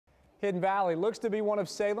Hidden Valley looks to be one of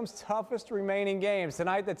Salem's toughest remaining games.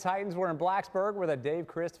 Tonight, the Titans were in Blacksburg where the Dave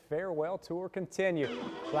Christ farewell tour continued.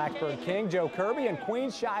 Blacksburg King Joe Kirby and Queen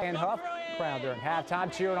Cheyenne Huff crowned during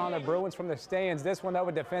halftime, cheering on the Bruins from the stands. This one, though,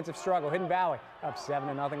 a defensive struggle. Hidden Valley up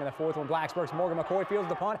 7-0 in the fourth when Blacksburg's Morgan McCoy fields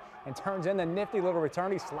the punt and turns in the nifty little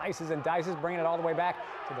return. He slices and dices, bringing it all the way back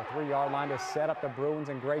to the 3-yard line to set up the Bruins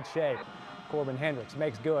in great shape. Corbin Hendricks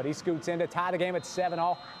makes good. He scoots in to tie the game at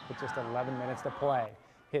 7-all with just 11 minutes to play.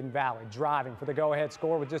 Hidden Valley driving for the go-ahead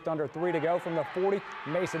score with just under 3 to go from the 40.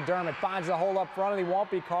 Mason Dermott finds the hole up front, and he won't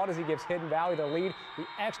be caught as he gives Hidden Valley the lead. The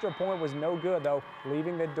extra point was no good, though,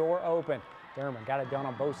 leaving the door open. Dermott got it done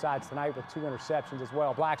on both sides tonight with 2 interceptions as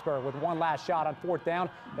well. Blacksburg with one last shot on 4th down.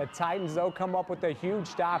 The Titans, though, come up with a huge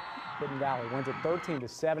stop. Hidden Valley wins it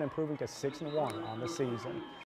 13-7, improving to 6-1 on the season.